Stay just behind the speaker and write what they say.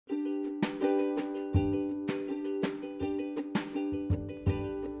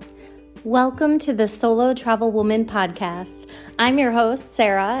Welcome to the Solo Travel Woman podcast. I'm your host,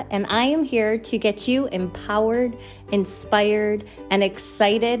 Sarah, and I am here to get you empowered, inspired, and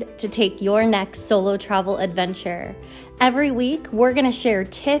excited to take your next solo travel adventure. Every week, we're going to share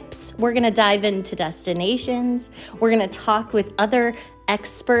tips, we're going to dive into destinations, we're going to talk with other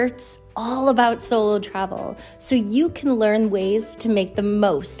experts all about solo travel so you can learn ways to make the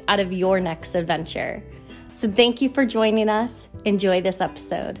most out of your next adventure. So thank you for joining us. Enjoy this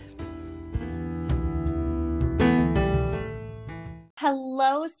episode.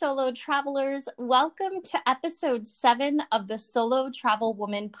 Hello, solo travelers. Welcome to episode 7 of the Solo Travel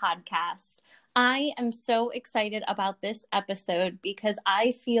Woman podcast. I am so excited about this episode because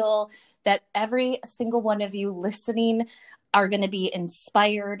I feel that every single one of you listening are going to be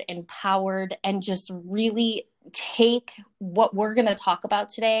inspired, empowered, and just really take what we're going to talk about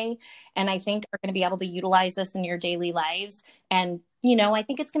today. And I think are going to be able to utilize this in your daily lives. And, I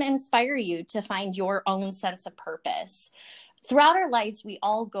think it's going to inspire you to find your own sense of purpose. Throughout our lives, we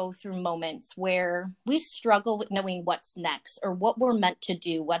all go through moments where we struggle with knowing what's next or what we're meant to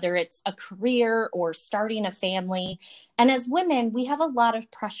do, whether it's a career or starting a family. And as women, we have a lot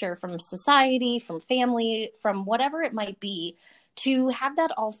of pressure from society, from family, from whatever it might be, to have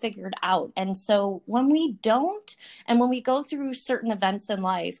that all figured out. And so when we don't, and when we go through certain events in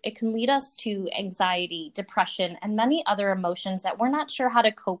life, it can lead us to anxiety, depression, and many other emotions that we're not sure how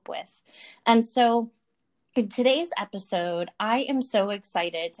to cope with. And so in today's episode, I am so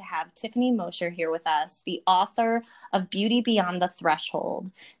excited to have Tiffany Mosher here with us, the author of Beauty Beyond the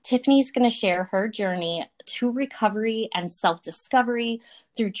Threshold. Tiffany's going to share her journey to recovery and self-discovery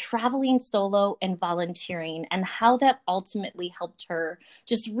through traveling solo and volunteering, and how that ultimately helped her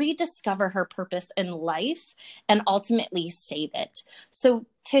just rediscover her purpose in life and ultimately save it. So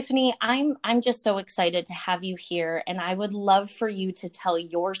Tiffany, I'm just so excited to have you here, and I would love for you to tell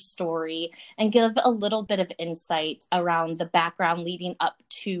your story and give a little bit of insight around the background leading up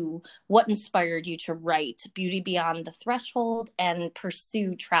to what inspired you to write Beauty Beyond the Threshold and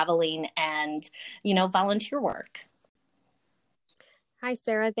pursue traveling and, volunteer work. Hi,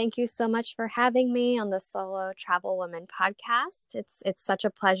 Sarah. Thank you so much for having me on the Solo Travel Woman podcast. It's such a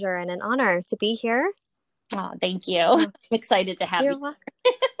pleasure and an honor to be here. Oh, thank you. I'm excited to have you.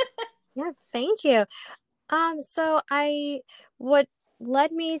 Yeah, thank you. What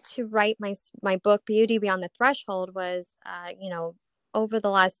led me to write my book, Beauty Beyond the Threshold, was, over the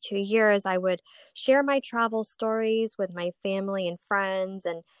last 2 years, I would share my travel stories with my family and friends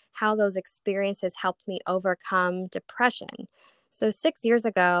and how those experiences helped me overcome depression. So 6 years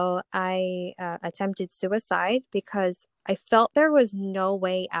ago, I attempted suicide because I felt there was no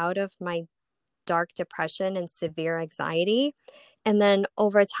way out of my dark depression and severe anxiety. And then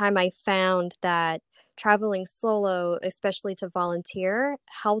over time, I found that traveling solo, especially to volunteer,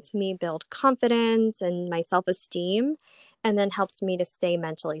 helped me build confidence and my self-esteem, and then helped me to stay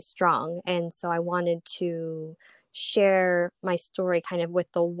mentally strong. And so I wanted to share my story kind of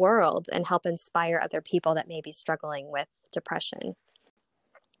with the world and help inspire other people that may be struggling with depression.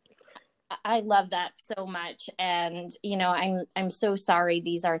 I love that so much. And, I'm so sorry.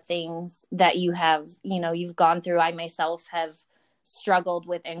 These are things that you have, you've gone through. I myself have struggled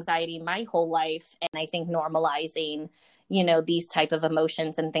with anxiety my whole life. And I think normalizing, these type of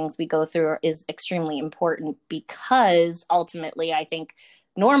emotions and things we go through is extremely important, because ultimately I think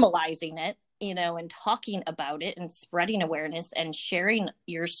normalizing it, and talking about it and spreading awareness and sharing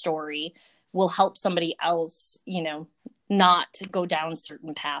your story will help somebody else, not go down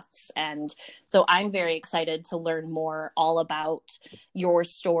certain paths. And so I'm very excited to learn more all about your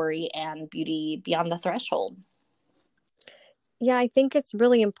story and Beauty Beyond the Threshold. Yeah, I think it's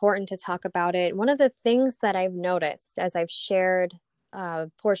really important to talk about it. One of the things that I've noticed as I've shared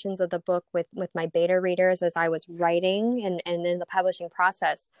portions of the book with my beta readers as I was writing and in the publishing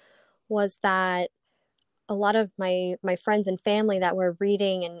process was that a lot of my friends and family that were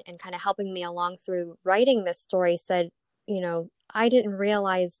reading and kind of helping me along through writing this story said, I didn't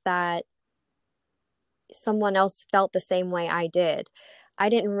realize that someone else felt the same way I did. I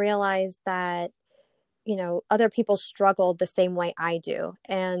didn't realize that, other people struggled the same way I do.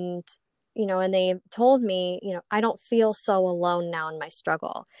 And, and they told me, I don't feel so alone now in my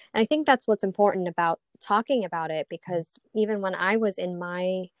struggle. And I think that's what's important about talking about it, because even when I was in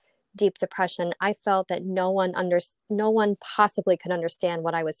my deep depression, I felt that no one possibly could understand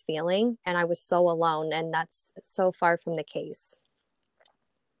what I was feeling, and I was so alone, and that's so far from the case.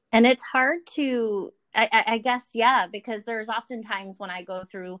 And it's hard to, I guess, yeah, because there's oftentimes when I go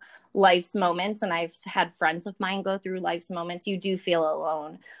through life's moments, and I've had friends of mine go through life's moments, you do feel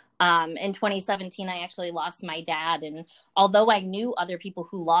alone. In 2017, I actually lost my dad. And although I knew other people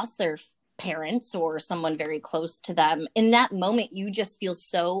who lost their parents or someone very close to them, in that moment, you just feel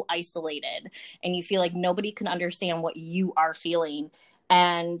so isolated and you feel like nobody can understand what you are feeling.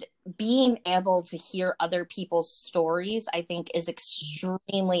 And being able to hear other people's stories, I think, is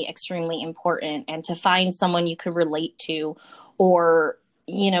extremely, extremely important. And to find someone you could relate to, or,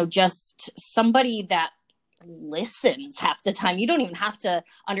 just somebody that listens half the time. You don't even have to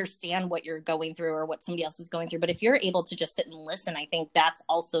understand what you're going through or what somebody else is going through. But if you're able to just sit and listen, I think that's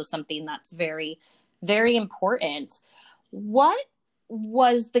also something that's very, very important. What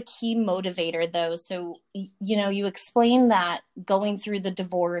was the key motivator though? So, you explained that going through the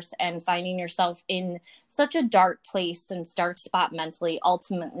divorce and finding yourself in such a dark place and dark spot mentally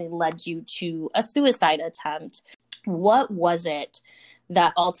ultimately led you to a suicide attempt. What was it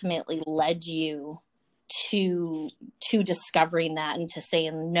that ultimately led you to discovering that and to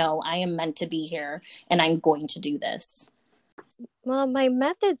saying, no, I am meant to be here and I'm going to do this? Well, my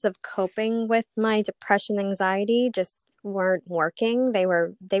methods of coping with my depression, anxiety just weren't working. They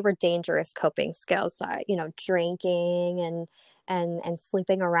were dangerous coping skills. Drinking and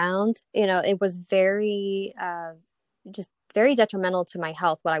sleeping around. It was very just very detrimental to my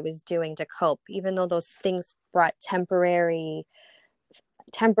health what I was doing to cope, even though those things brought temporary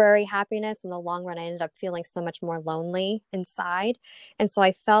happiness. In the long run, I ended up feeling so much more lonely inside. And so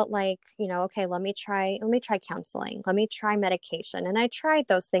I felt like, okay, let me try counseling, let me try medication. And I tried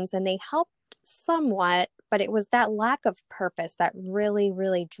those things and they helped somewhat, but it was that lack of purpose that really,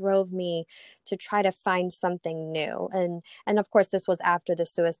 really drove me to try to find something new. And of course, this was after the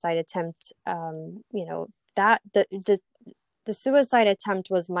suicide attempt. That the suicide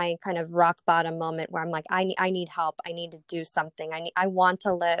attempt was my kind of rock bottom moment where I'm like, I need help. I need to do something. I want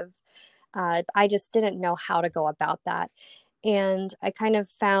to live. I just didn't know how to go about that. And I kind of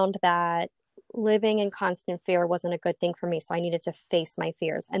found that living in constant fear wasn't a good thing for me. So I needed to face my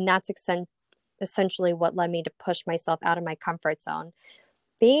fears. And that's essentially what led me to push myself out of my comfort zone.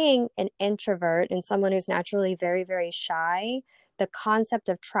 Being an introvert and someone who's naturally very, very shy, the concept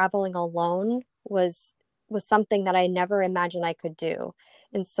of traveling alone was something that I never imagined I could do.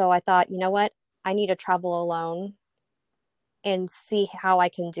 And so I thought, you know what? I need to travel alone and see how I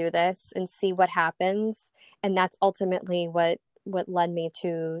can do this and see what happens. And that's ultimately what led me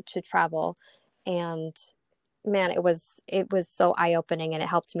to travel. And man, it was so eye-opening and it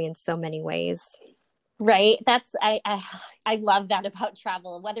helped me in so many ways. Right. That's I love that about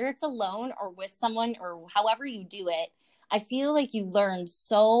travel, whether it's alone or with someone or however you do it. I feel like you learn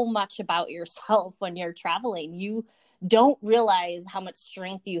so much about yourself when you're traveling. You don't realize how much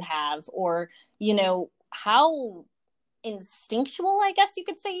strength you have, or how instinctual, I guess you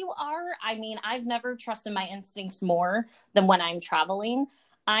could say, you are. I mean, I've never trusted my instincts more than when I'm traveling.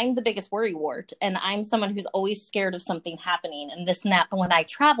 I'm the biggest worrywart, and I'm someone who's always scared of something happening and this and that. But when I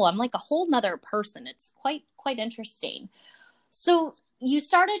travel, I'm like a whole nother person. It's quite interesting. So you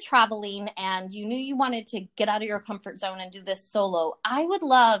started traveling and you knew you wanted to get out of your comfort zone and do this solo. I would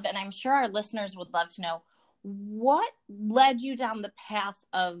love, and I'm sure our listeners would love to know, what led you down the path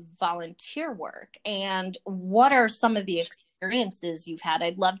of volunteer work and what are some of the experiences you've had?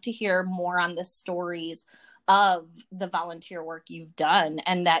 I'd love to hear more on the stories of the volunteer work you've done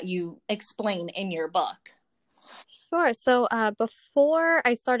and that you explain in your book. Sure. So before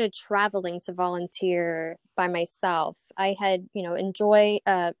I started traveling to volunteer by myself, I had, enjoyed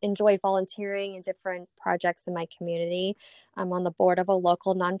volunteering in different projects in my community. I'm on the board of a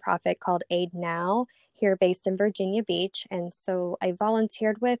local nonprofit called Aid Now here based in Virginia Beach. And so I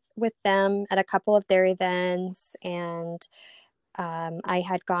volunteered with them at a couple of their events. And I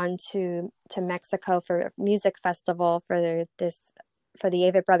had gone to Mexico for a music festival for the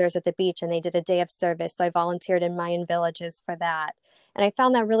Avett Brothers at the beach, and they did a day of service. So I volunteered in Mayan villages for that. And I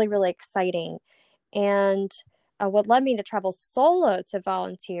found that really, really exciting. And what led me to travel solo to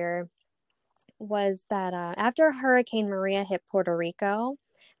volunteer was that after Hurricane Maria hit Puerto Rico,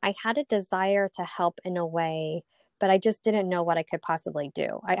 I had a desire to help in a way, but I just didn't know what I could possibly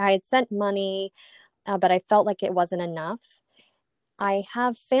do. I had sent money, but I felt like it wasn't enough. I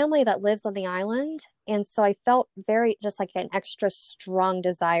have family that lives on the island. And so I felt very just like an extra strong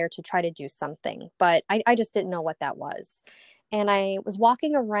desire to try to do something, but I just didn't know what that was. And I was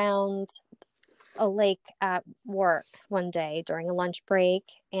walking around a lake at work one day during a lunch break,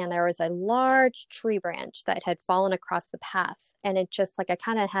 and there was a large tree branch that had fallen across the path. And it just like, I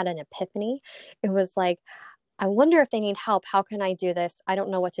kind of had an epiphany. It was like, I wonder if they need help. How can I do this? I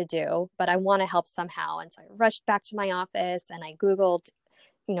don't know what to do, but I want to help somehow. And so I rushed back to my office and I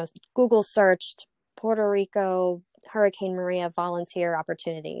Google searched Puerto Rico Hurricane Maria volunteer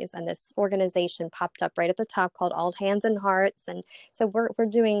opportunities, and this organization popped up right at the top called All Hands and Hearts. And so we're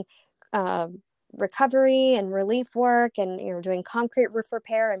doing uh, recovery and relief work, and doing concrete roof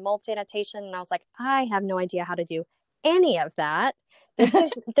repair and mold sanitation. And I was like, I have no idea how to do any of that.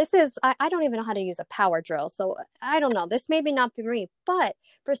 I don't even know how to use a power drill. So I don't know. This may be not for me, but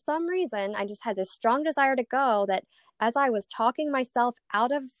for some reason, I just had this strong desire to go, that as I was talking myself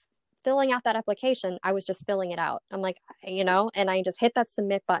out of filling out that application, I was just filling it out. I'm like, and I just hit that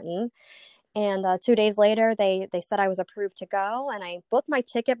submit button. And 2 days later, they said I was approved to go, and I booked my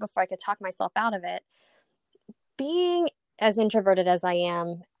ticket before I could talk myself out of it. Being as introverted as I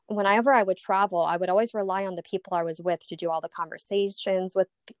am, whenever I would travel, I would always rely on the people I was with to do all the conversations with,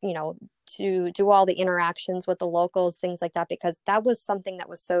 to do all the interactions with the locals, things like that, because that was something that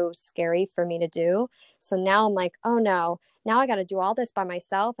was so scary for me to do. So now I'm like, oh no, now I got to do all this by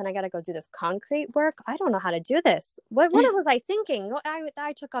myself, and I got to go do this concrete work. I don't know how to do this. What was I thinking?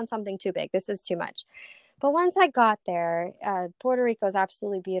 I took on something too big. This is too much. But once I got there, Puerto Rico is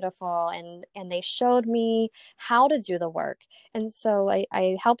absolutely beautiful, and they showed me how to do the work. And so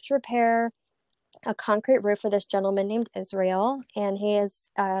I helped repair a concrete roof for this gentleman named Israel, and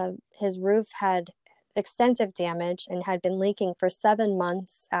his roof had extensive damage and had been leaking for 7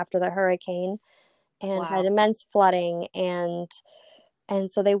 months after the hurricane, and had immense flooding, and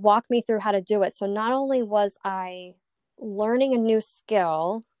so they walked me through how to do it. So not only was I learning a new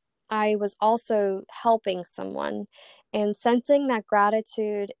skill, I was also helping someone, and sensing that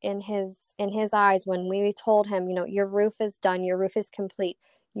gratitude in his eyes when we told him, your roof is done, your roof is complete,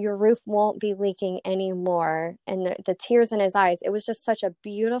 your roof won't be leaking anymore, and the tears in his eyes. It was just such a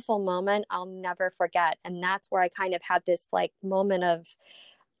beautiful moment I'll never forget. And that's where I kind of had this like moment of,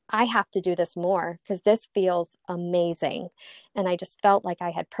 I have to do this more because this feels amazing. And I just felt like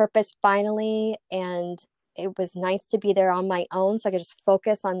I had purpose finally, and it was nice to be there on my own, so I could just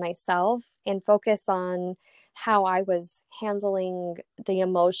focus on myself and focus on how I was handling the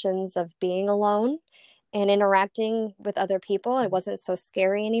emotions of being alone and interacting with other people. It wasn't so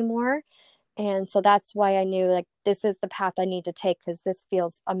scary anymore. And so that's why I knew, like, this is the path I need to take, because this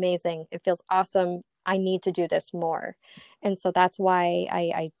feels amazing. It feels awesome. I need to do this more. And so that's why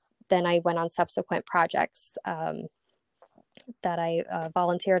I went on subsequent projects that I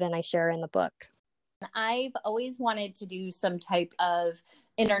volunteered and I share in the book. I've always wanted to do some type of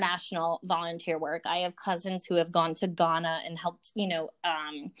international volunteer work. I have cousins who have gone to Ghana and helped,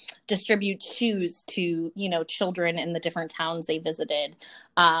 distribute shoes to, children in the different towns they visited.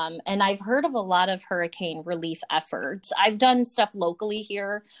 And I've heard of a lot of hurricane relief efforts. I've done stuff locally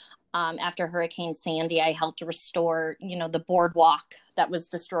here. After Hurricane Sandy, I helped restore, the boardwalk that was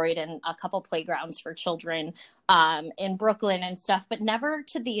destroyed and a couple playgrounds for children in Brooklyn and stuff, but never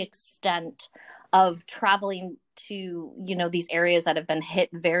to the extent of traveling to, these areas that have been hit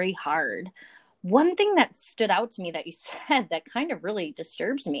very hard. One thing that stood out to me that you said that kind of really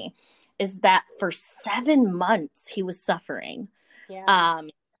disturbs me is that for 7 months he was suffering. Yeah.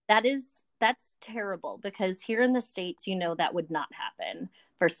 That's terrible, because here in the States, that would not happen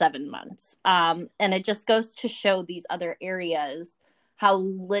for 7 months. And it just goes to show these other areas how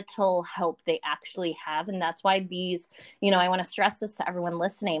little help they actually have. And that's why these, I want to stress this to everyone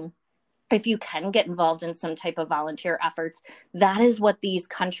listening. If you can get involved in some type of volunteer efforts, that is what these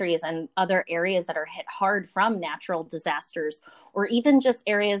countries and other areas that are hit hard from natural disasters, or even just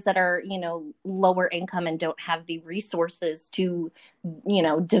areas that are, lower income and don't have the resources to,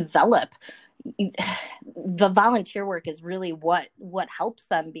 develop. The volunteer work is really what helps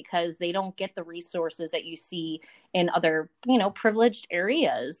them, because they don't get the resources that you see in other, privileged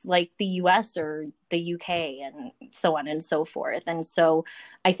areas like the US or the UK and so on and so forth. And so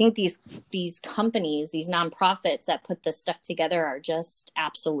I think these companies, these nonprofits that put this stuff together are just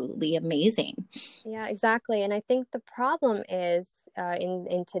absolutely amazing. Yeah, exactly. And I think the problem is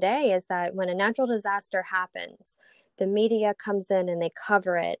in today is that when a natural disaster happens, the media comes in and they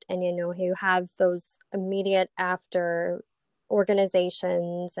cover it, and you have those immediate after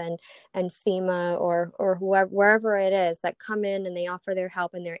organizations and FEMA or whoever, wherever it is, that come in and they offer their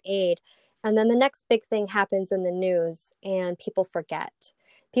help and their aid, and then the next big thing happens in the news, and people forget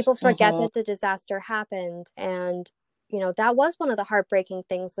that the disaster happened. And that was one of the heartbreaking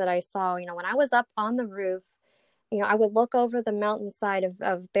things that I saw. When I was up on the roof, I would look over the mountainside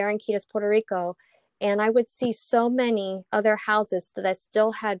of Barranquitas, Puerto Rico, and I would see so many other houses that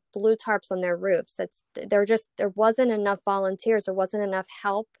still had blue tarps on their roofs. There wasn't enough volunteers. There wasn't enough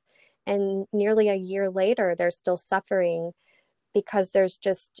help. And nearly a year later, they're still suffering because there's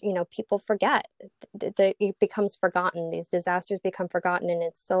just, people forget. It becomes forgotten. These disasters become forgotten. And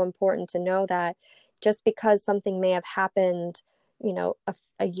it's so important to know that, just because something may have happened,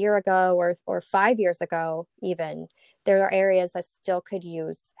 a year ago or 5 years ago, even, there are areas that still could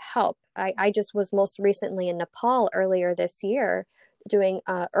use help. I just was most recently in Nepal earlier this year doing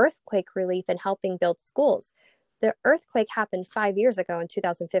earthquake relief and helping build schools. The earthquake happened 5 years ago in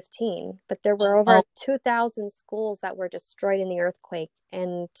 2015, but there were over 2,000 schools that were destroyed in the earthquake.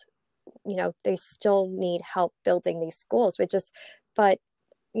 And, they still need help building these schools, but,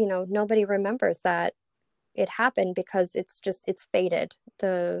 nobody remembers that it happened because it's faded.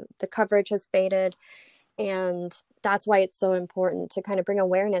 The coverage has faded. And that's why it's so important to kind of bring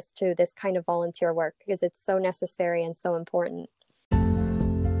awareness to this kind of volunteer work, because it's so necessary and so important.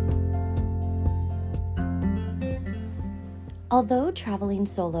 Although traveling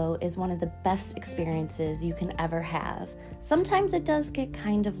solo is one of the best experiences you can ever have, sometimes it does get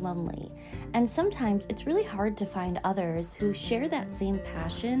kind of lonely. And sometimes it's really hard to find others who share that same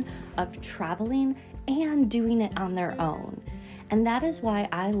passion of traveling and doing it on their own. And that is why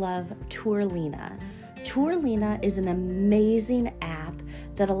I love Tourlena. Tourlena is an amazing app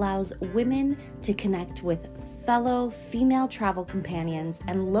that allows women to connect with fellow female travel companions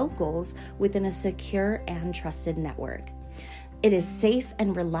and locals within a secure and trusted network. It is safe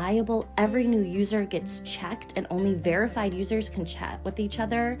and reliable. Every new user gets checked and only verified users can chat with each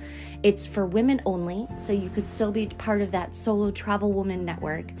other. It's for women only, so you could still be part of that solo travel woman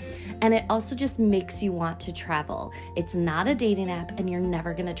network. And it also just makes you want to travel. It's not a dating app, and you're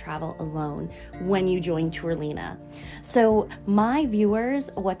never gonna travel alone when you join Tourlena. So my viewers,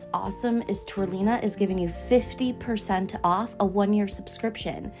 what's awesome is Tourlena is giving you 50% off a 1-year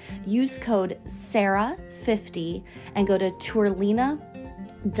subscription. Use code SARAH50 and go to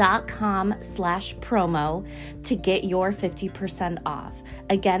tourlena.com/promo to get your 50% off.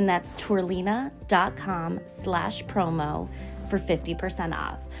 Again, that's tourlena.com/promo for 50%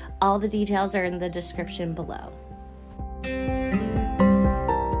 off. All the details are in the description below.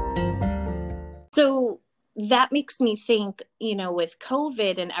 So that makes me think, with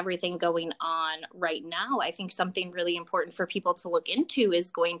COVID and everything going on right now, I think something really important for people to look into is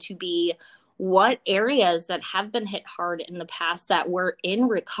going to be what areas that have been hit hard in the past that were in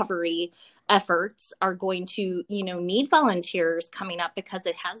recovery efforts are going to, need volunteers coming up, because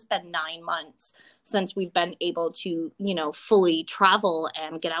it has been 9 months since we've been able to, fully travel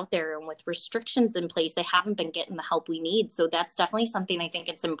and get out there. And with restrictions in place, they haven't been getting the help we need. So that's definitely something I think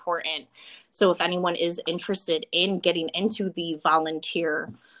it's important. So if anyone is interested in getting into the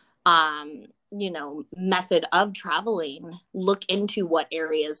volunteer method of traveling, look into what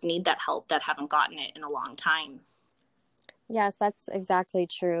areas need that help that haven't gotten it in a long time. Yes, that's exactly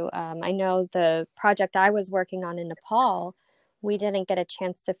true. I know the project I was working on in Nepal, we didn't get a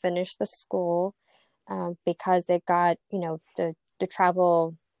chance to finish the school because it got, the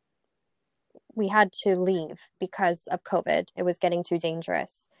travel, we had to leave because of COVID. It was getting too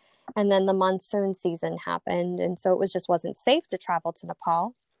dangerous. And then the monsoon season happened. And so it wasn't safe to travel to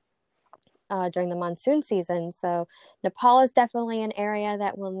Nepal during the monsoon season. So Nepal is definitely an area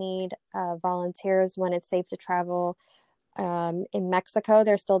that will need volunteers when it's safe to travel. In Mexico,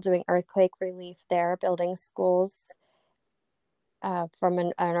 they're still doing earthquake relief there, building schools from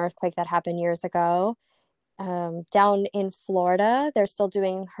an earthquake that happened years ago. Down in Florida, they're still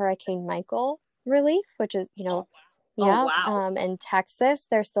doing Hurricane Michael relief, which is, Oh, wow. In Texas,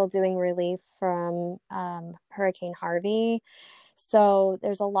 they're still doing relief from Hurricane Harvey. So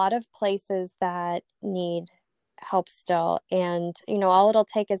there's a lot of places that need help still. And, all it'll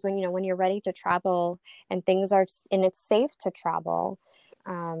take is when you're ready to travel and and it's safe to travel,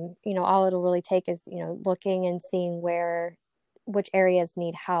 all it'll really take is, looking and seeing which areas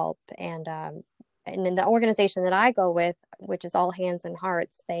need help. And in the organization that I go with, which is All Hands and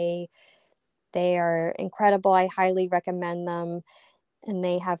Hearts, they are incredible. I highly recommend them. And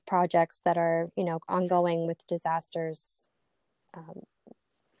they have projects that are, ongoing with disasters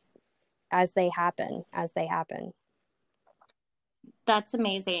as they happen. That's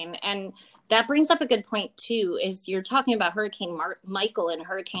amazing. And that brings up a good point too, is you're talking about Hurricane Michael and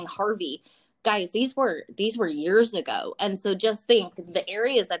Hurricane Harvey. Guys, these were years ago. And so just think the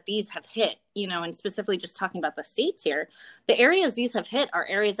areas that these have hit, and specifically just talking about the states here, the areas these have hit are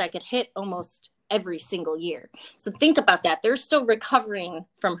areas that get hit almost every single year. So think about that. They're still recovering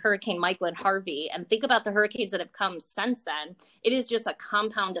from Hurricane Michael and Harvey. And think about the hurricanes that have come since then. It is just a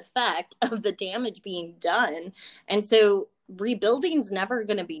compound effect of the damage being done. And so rebuilding's never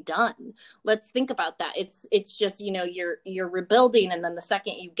going to be done. Let's think about that. It's just, you're rebuilding. And then the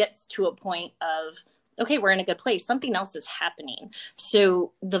second you get to a point of, okay, we're in a good place. Something else is happening.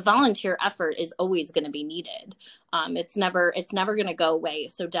 So the volunteer effort is always going to be needed. It's never going to go away.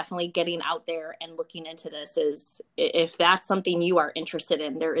 So definitely getting out there and looking into this is, if that's something you are interested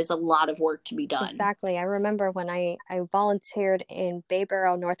in, there is a lot of work to be done. Exactly. I remember when I volunteered in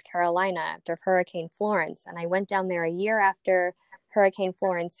Bayboro, North Carolina after Hurricane Florence, and I went down there a year after Hurricane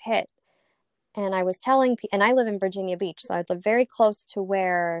Florence hit. And I was telling people, and I live in Virginia Beach, so I live very close to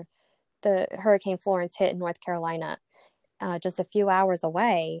where the Hurricane Florence hit in North Carolina, just a few hours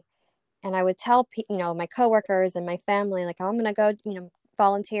away. And I would tell my coworkers and my family, like, oh, I'm going to go,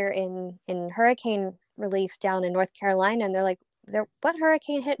 volunteer in hurricane relief down in North Carolina. And they're like, what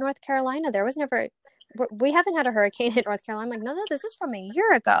hurricane hit North Carolina? We haven't had a hurricane hit North Carolina. I'm like, no, this is from a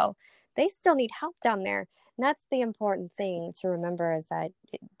year ago. They still need help down there. And that's the important thing to remember, is that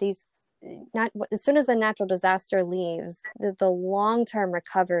as soon as the natural disaster leaves, the long-term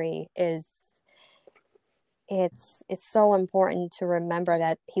recovery it's so important to remember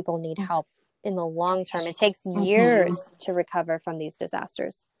that people need help in the long term. It takes years to recover from these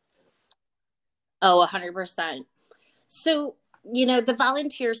disasters. Oh, 100%. So, the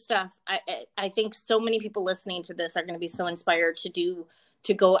volunteer stuff, I think so many people listening to this are going to be so inspired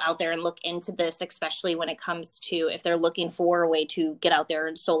to go out there and look into this, especially when it comes to if they're looking for a way to get out there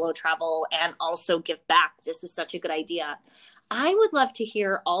and solo travel and also give back. This is such a good idea. I would love to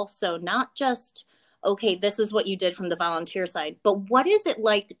hear also, not just, okay, this is what you did from the volunteer side, but what is it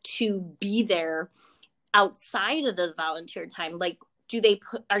like to be there outside of the volunteer time? Like,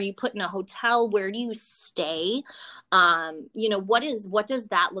 are you put in a hotel? Where do you stay? What does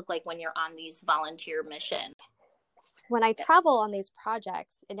that look like when you're on these volunteer missions? When I travel on these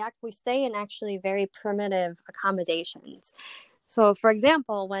projects, we stay in actually very primitive accommodations. So, for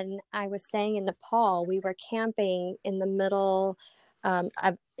example, when I was staying in Nepal, we were camping in the middle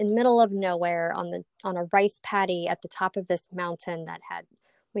of nowhere on a rice paddy at the top of this mountain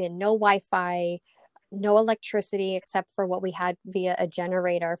we had no Wi-Fi, no electricity except for what we had via a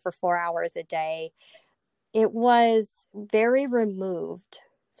generator for 4 hours a day. It was very removed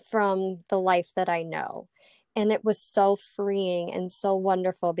from the life that I know. And it was so freeing and so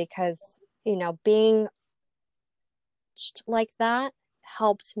wonderful because, being like that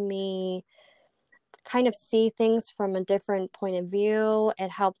helped me kind of see things from a different point of view. It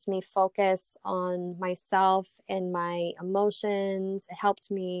helped me focus on myself and my emotions. It helped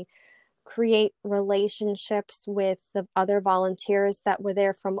me create relationships with the other volunteers that were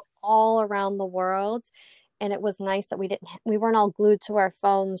there from all around the world. And it was nice that we weren't all glued to our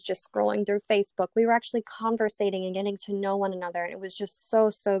phones, just scrolling through Facebook. We were actually conversating and getting to know one another. And it was just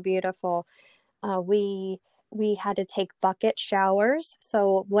so, so beautiful. We had to take bucket showers.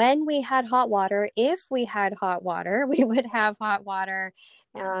 So when we had hot water, if we had hot water, we would have hot water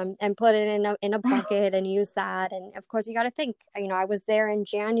and put it in a bucket and use that. And of course, you got to think, I was there in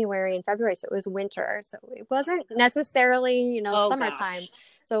January and February, so it was winter. So it wasn't necessarily, summertime. Gosh.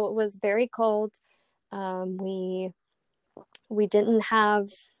 So it was very cold. We didn't have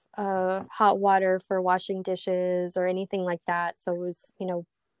hot water for washing dishes or anything like that. So it was,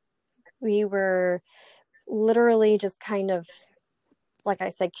 we were literally just kind of, like I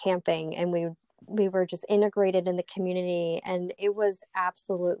said, camping, and we were just integrated in the community, and it was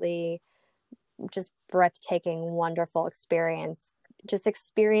absolutely just breathtaking, wonderful experience. Just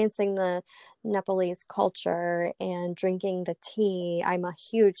experiencing the Nepalese culture and drinking the tea. I'm a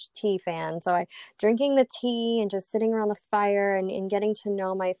huge tea fan. So drinking the tea and just sitting around the fire and getting to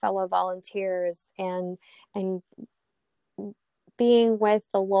know my fellow volunteers and being with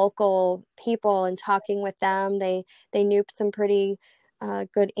the local people and talking with them. They knew some pretty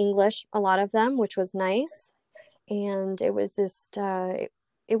good English, a lot of them, which was nice. And it was just,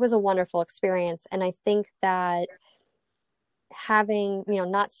 it was a wonderful experience. And I think that having,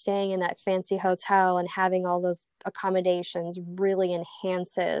 not staying in that fancy hotel and having all those accommodations really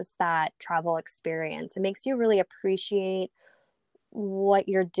enhances that travel experience. It makes you really appreciate what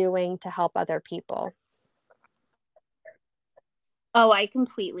you're doing to help other people. Oh, I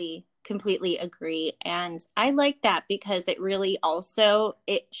completely agree. And I like that because it really also,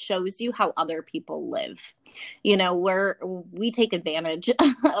 it shows you how other people live. We take advantage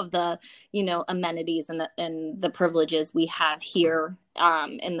of the, amenities and the privileges we have here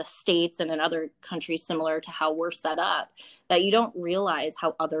in the States and in other countries similar to how we're set up, that you don't realize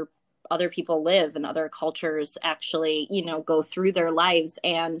how other people live and other cultures actually, go through their lives.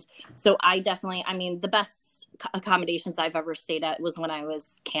 And so the best accommodations I've ever stayed at was when I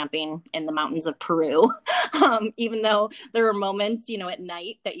was camping in the mountains of Peru. Even though there were moments, at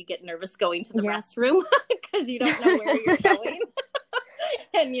night that you get nervous going to the restroom because you don't know where you're going.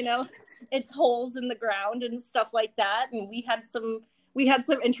 and it's holes in the ground and stuff like that. And we had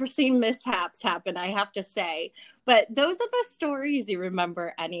some interesting mishaps happen, I have to say. But those are the stories you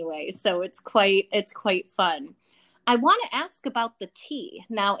remember anyway. So it's quite fun. I want to ask about the tea.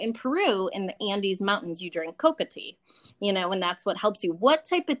 Now, in Peru, in the Andes Mountains, you drink coca tea, and that's what helps you. What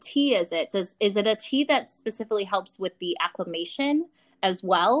type of tea is it? Is it a tea that specifically helps with the acclimation as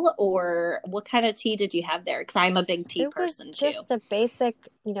well? Or what kind of tea did you have there? Because I'm a big tea person was too. just a basic,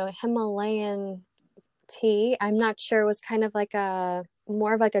 Himalayan tea. I'm not sure. It was kind of like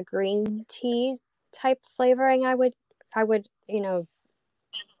more of like a green tea type flavoring. I would,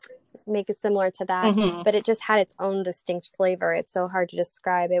 make it similar to that, Mm-hmm. but it just had its own distinct flavor. It's so hard to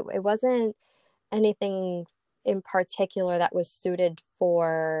describe. It wasn't anything in particular that was suited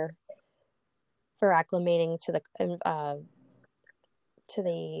for acclimating to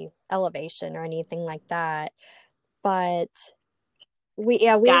the elevation or anything like that. But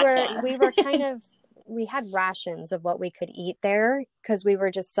Gotcha. we were kind of, we had rations of what we could eat there because we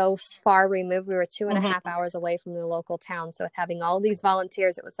were just so far removed. We were 2.5 hours away from the local town. So with having all these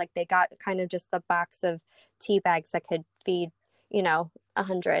volunteers, it was like they got kind of just the box of tea bags that could feed,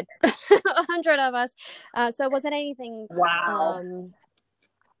 100, 100 of us. So it wasn't anything, Wow.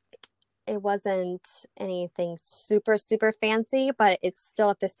 it wasn't anything super, super fancy, but it still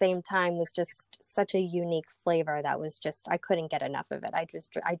at the same time was just such a unique flavor that was just, I couldn't get enough of it. I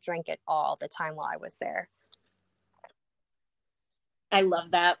drank it all the time while I was there. I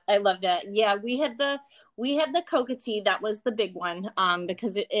love that. I love that. Yeah, we had the coca tea. That was the big one,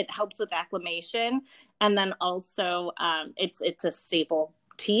 because it helps with acclimation, and then also it's a staple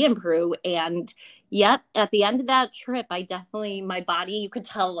tea in Peru. And yep, at the end of that trip, I definitely, my body, you could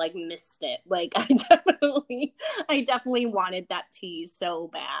tell, like, missed it. Like, I definitely wanted that tea so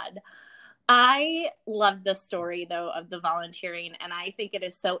bad. I love the story, though, of the volunteering, and I think it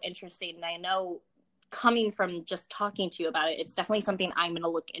is so interesting. And I know, coming from just talking to you about it, it's definitely something I'm going to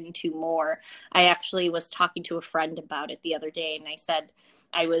look into more. I actually was talking to a friend about it the other day, and I said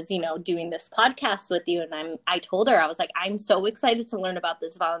I was, doing this podcast with you, and I told her, I was like, I'm so excited to learn about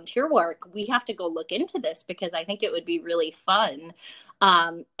this volunteer work. We have to go look into this because I think it would be really fun.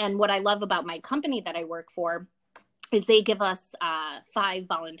 And what I love about my company that I work for is they give us 5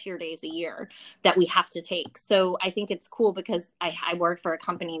 volunteer days a year that we have to take. So I think it's cool because I work for a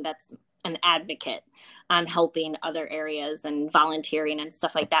company that's an advocate on helping other areas and volunteering and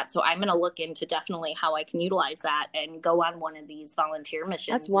stuff like that. So I'm going to look into definitely how I can utilize that and go on one of these volunteer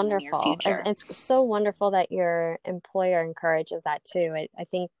missions. That's in the near wonderful. future. It's so wonderful that your employer encourages that too. I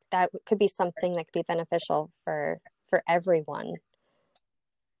think that could be something that could be beneficial for everyone.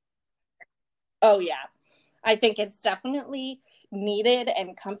 Oh, yeah. I think it's definitely needed,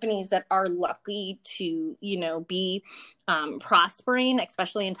 and companies that are lucky to, be prospering,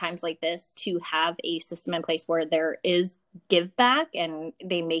 especially in times like this, to have a system in place where there is give back and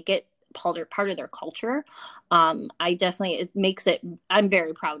they make it part of their culture. It makes it, I'm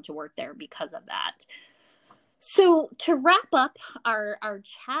very proud to work there because of that. So to wrap up our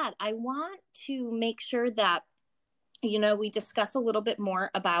chat, I want to make sure that we discuss a little bit more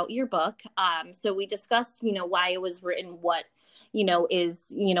about your book. So we discussed, why it was written, what,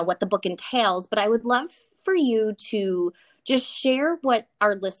 what the book entails. But I would love for you to just share what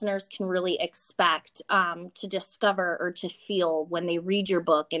our listeners can really expect to discover or to feel when they read your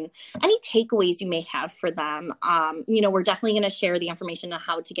book, and any takeaways you may have for them. We're definitely going to share the information on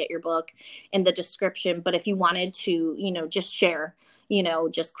how to get your book in the description. But if you wanted to, just share,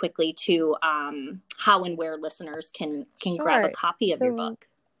 just quickly to how and where listeners can grab a copy of your book.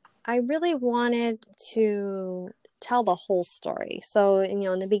 I really wanted to tell the whole story. So,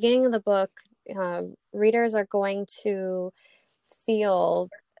 in the beginning of the book, readers are going to feel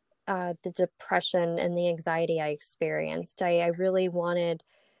the depression and the anxiety I experienced. I really wanted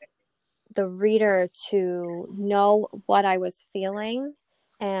the reader to know what I was feeling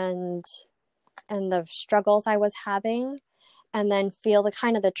and the struggles I was having, and then feel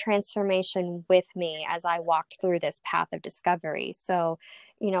the transformation with me as I walked through this path of discovery. So,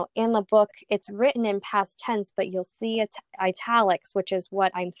 in the book, it's written in past tense, but you'll see italics, which is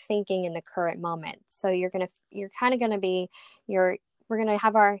what I'm thinking in the current moment. So we're going to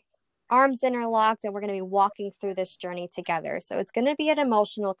have our arms interlocked, and we're going to be walking through this journey together. So it's going to be an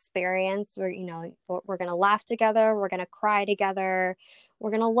emotional experience where, we're going to laugh together. We're going to cry together.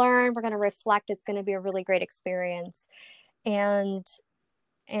 We're going to learn. We're going to reflect. It's going to be a really great experience. And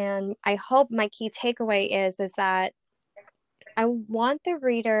I hope my key takeaway is that I want the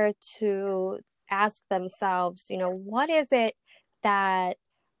reader to ask themselves, what is it that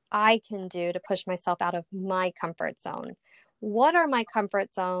I can do to push myself out of my comfort zone? what are my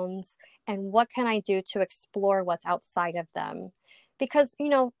comfort zones and what can I do to explore what's outside of them? Because,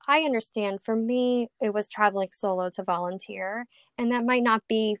 I understand for me, it was traveling solo to volunteer, and that might not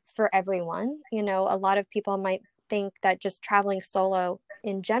be for everyone. A lot of people might think that just traveling solo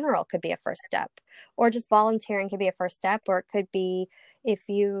in general could be a first step, or just volunteering could be a first step, or it could be if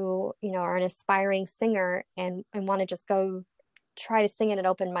are an aspiring singer and want to just go try to sing at an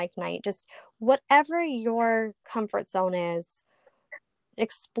open mic night. Just whatever your comfort zone is,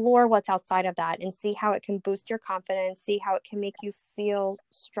 explore what's outside of that and see how it can boost your confidence, see how it can make you feel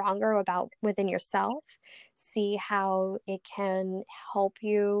stronger about within yourself, see how it can help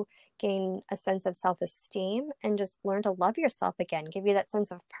you gain a sense of self-esteem and just learn to love yourself again, give you that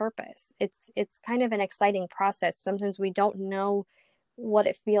sense of purpose. It's kind of an exciting process. Sometimes we don't know what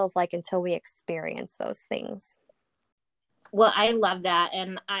it feels like until we experience those things. Well, I love that.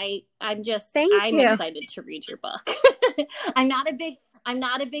 And I'm you. excited to read your book. I'm not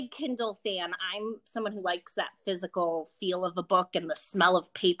a big Kindle fan. I'm someone who likes that physical feel of a book and the smell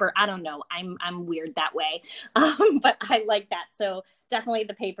of paper. I don't know. I'm weird that way. But I like that. So definitely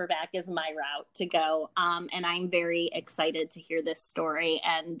the paperback is my route to go. And I'm very excited to hear this story.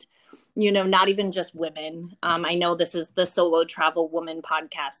 And, not even just women. I know this is the Solo Travel Woman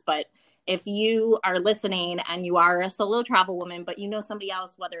podcast, but if you are listening and you are a solo travel woman, but somebody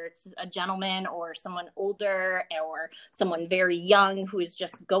else, whether it's a gentleman or someone older or someone very young who is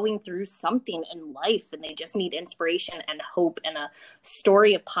just going through something in life and they just need inspiration and hope and a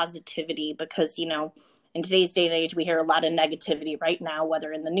story of positivity, because, in today's day and age, we hear a lot of negativity right now,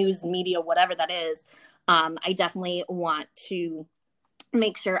 whether in the news, media, whatever that is. I definitely want to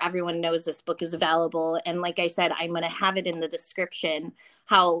make sure everyone knows this book is available. And like I said, I'm going to have it in the description,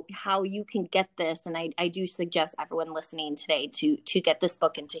 how you can get this. And I do suggest everyone listening today to get this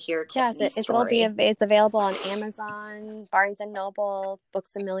book and to hear Tiffany's story. It's available on Amazon, Barnes and Noble,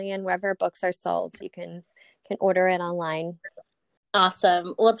 Books A Million, wherever books are sold. You can order it online.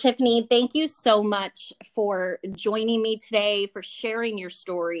 Awesome. Well, Tiffany, thank you so much for joining me today, for sharing your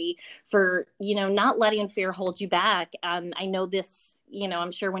story, for, not letting fear hold you back. I know this,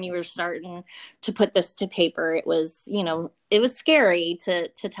 I'm sure when you were starting to put this to paper, it was, it was scary to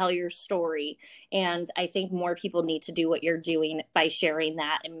tell your story. And I think more people need to do what you're doing by sharing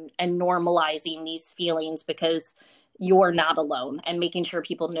that and normalizing these feelings, because you're not alone, and making sure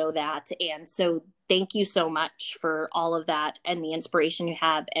people know that. And so thank you so much for all of that and the inspiration you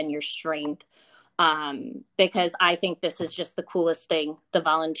have and your strength. Because I think this is just the coolest thing, the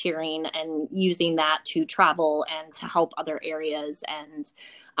volunteering and using that to travel and to help other areas. And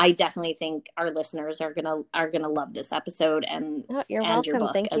I definitely think our listeners are gonna love this episode and you're and welcome. Your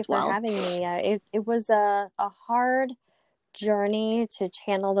book Thank you for having me. It was a hard journey to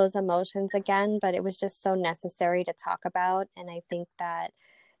channel those emotions again, but it was just so necessary to talk about. And I think that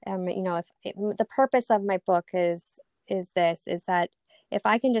the purpose of my book is that if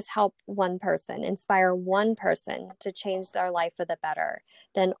I can just help one person, inspire one person to change their life for the better,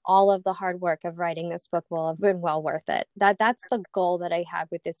 then all of the hard work of writing this book will have been well worth it. That's the goal that I have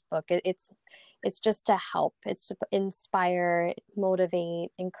with this book. It's just to help. It's to inspire,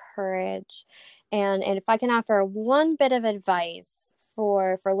 motivate, encourage. And if I can offer one bit of advice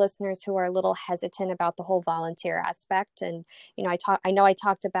for listeners who are a little hesitant about the whole volunteer aspect, and I know I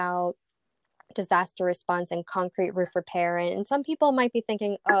talked about disaster response and concrete roof repair, and some people might be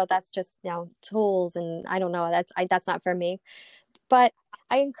thinking, oh, that's just tools, and I don't know, that's not for me. But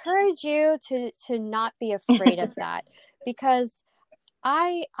I encourage you to not be afraid of that, because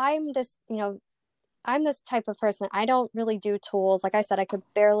I'm this type of person. I don't really do tools. Like I said, I could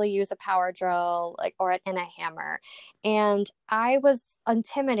barely use a power drill, and a hammer. And I was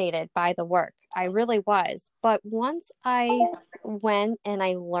intimidated by the work. I really was. But once I went and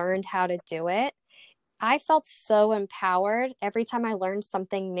I learned how to do it, I felt so empowered every time I learned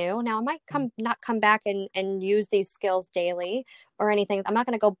something new. Now, I might not come back and use these skills daily or anything. I'm not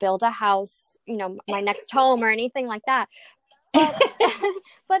going to go build a house, my next home or anything like that.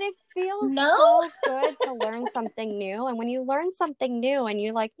 But it feels so good to learn something new. And when you learn something new and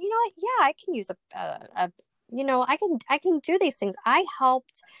you're like, what? Yeah, I can use I can do these things. I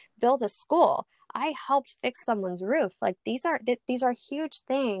helped build a school. I helped fix someone's roof. Like these are huge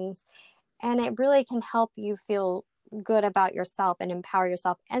things. And it really can help you feel good about yourself and empower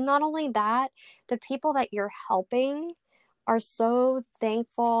yourself. And not only that, the people that you're helping are so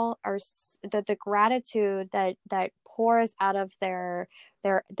thankful, or the gratitude that pours out of their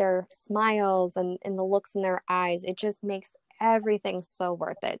smiles and the looks in their eyes. It just makes everything's so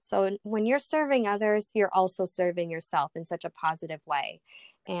worth it. So when you're serving others, you're also serving yourself in such a positive way.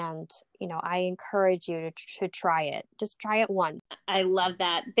 And, I encourage you to try it. Just try it once. I love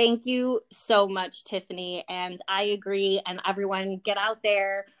that. Thank you so much, Tiffany. And I agree. And everyone, get out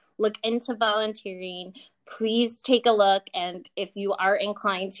there, look into volunteering. Please take a look. And if you are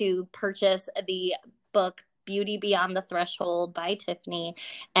inclined to purchase the book, Beauty Beyond the Threshold by Tiffany.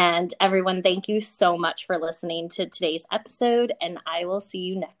 And everyone, thank you so much for listening to today's episode. And I will see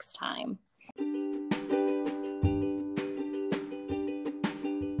you next time.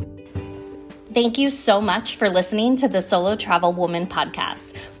 Thank you so much for listening to the Solo Travel Woman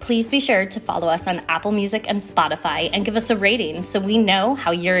podcast. Please be sure to follow us on Apple Music and Spotify and give us a rating so we know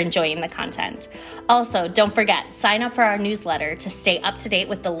how you're enjoying the content. Also, don't forget, sign up for our newsletter to stay up to date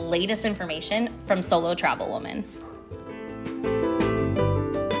with the latest information from Solo Travel Woman.